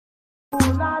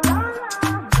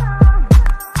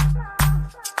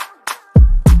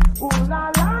Good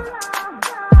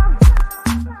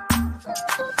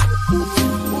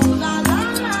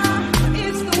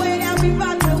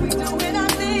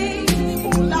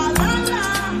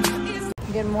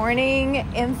morning,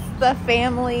 Insta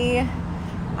family.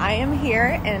 I am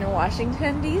here in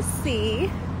Washington,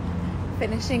 D.C.,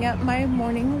 finishing up my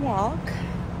morning walk.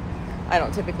 I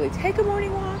don't typically take a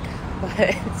morning walk,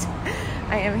 but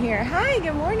I am here. Hi,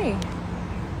 good morning.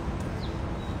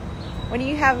 What do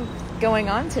you have going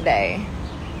on today?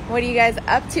 What are you guys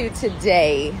up to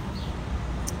today?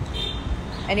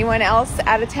 Anyone else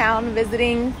out of town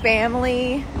visiting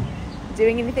family?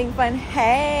 Doing anything fun?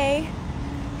 Hey,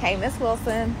 Miss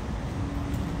Wilson.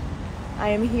 I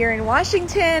am here in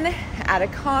Washington at a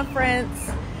conference,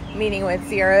 meeting with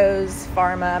CROs,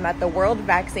 Pharma. I'm at the World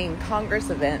Vaccine Congress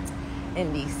event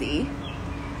in DC.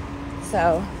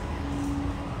 So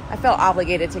I felt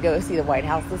obligated to go see the White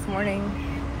House this morning.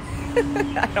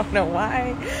 I don't know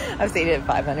why. I've seen it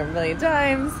 500 million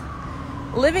times.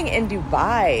 Living in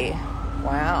Dubai.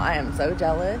 Wow, I am so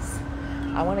jealous.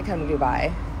 I want to come to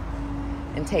Dubai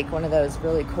and take one of those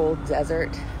really cool desert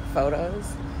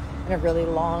photos in a really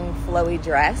long, flowy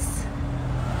dress.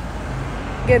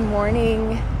 Good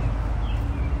morning.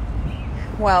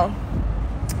 Well,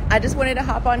 I just wanted to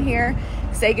hop on here,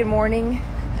 say good morning.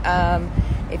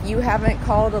 If you haven't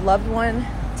called a loved one,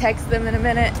 text them in a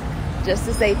minute just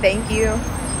to say thank you.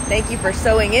 Thank you for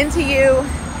sewing into you.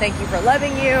 Thank you for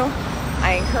loving you.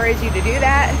 I encourage you to do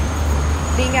that.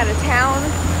 Being out of town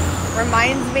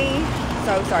reminds me,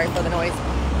 so sorry for the noise.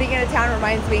 Being out of town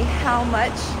reminds me how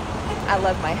much I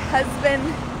love my husband.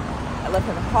 I love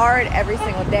him hard every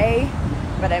single day,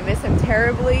 but I miss him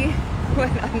terribly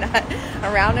when I'm not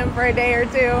around him for a day or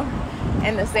two.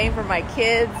 And the same for my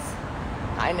kids.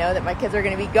 I know that my kids are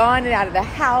going to be gone and out of the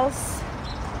house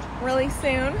really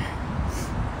soon.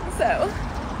 So,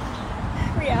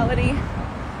 reality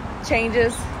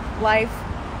changes, life.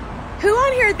 Who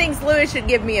on here thinks Lewis should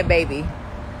give me a baby?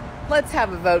 Let's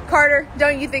have a vote. Carter,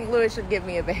 don't you think Lewis should give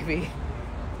me a baby?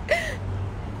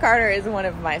 Carter is one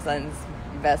of my son's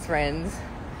best friends.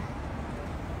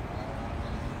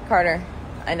 Carter,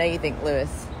 I know you think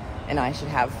Lewis and I should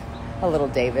have a little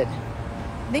David.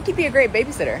 I think he'd be a great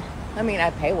babysitter. I mean, I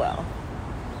pay well.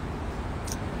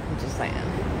 I'm just saying.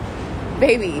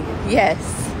 Baby,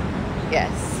 yes. Yes.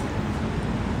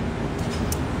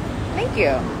 Thank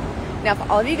you. Now, if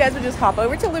all of you guys would just hop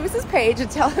over to Lewis's page and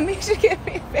tell him he should give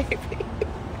me a baby.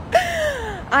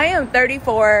 I am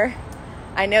 34.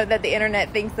 I know that the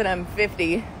internet thinks that I'm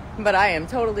 50, but I am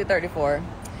totally 34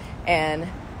 and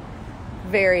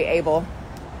very able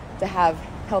to have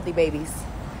healthy babies.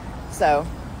 So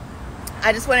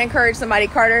I just want to encourage somebody.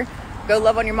 Carter, go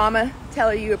love on your mama. Tell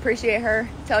her you appreciate her.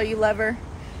 Tell her you love her.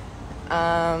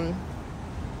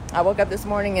 I woke up this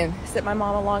morning and sent my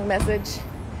mom a long message,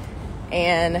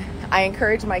 and I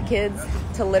encourage my kids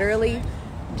to literally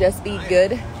just be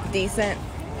good, decent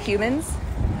humans.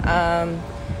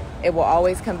 It will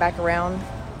always come back around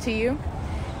to you.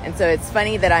 And so it's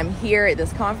funny that I'm here at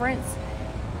this conference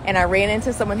and I ran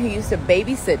into someone who used to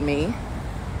babysit me,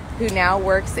 who now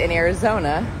works in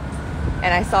Arizona,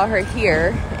 and I saw her here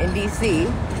in DC,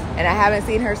 and I haven't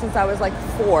seen her since I was like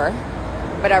 4,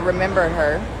 but I remembered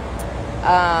her.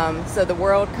 So the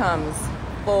world comes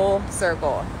full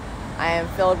circle. I am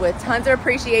filled with tons of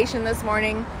appreciation this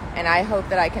morning, and I hope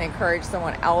that I can encourage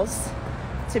someone else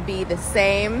to be the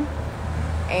same.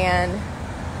 And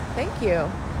thank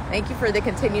you. Thank you for the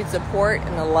continued support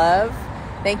and the love.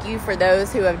 Thank you for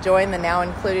those who have joined the Now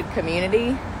Included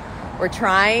community. We're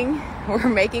trying. We're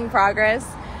making progress.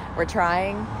 We're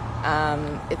trying.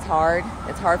 It's hard.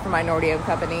 It's hard for minority-owned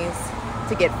companies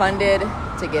to get funded,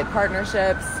 to get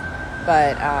partnerships,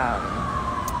 but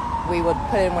we will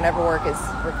put in whatever work is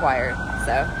required.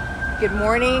 So, good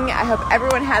morning. I hope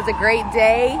everyone has a great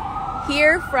day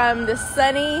here from the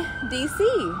sunny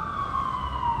DC.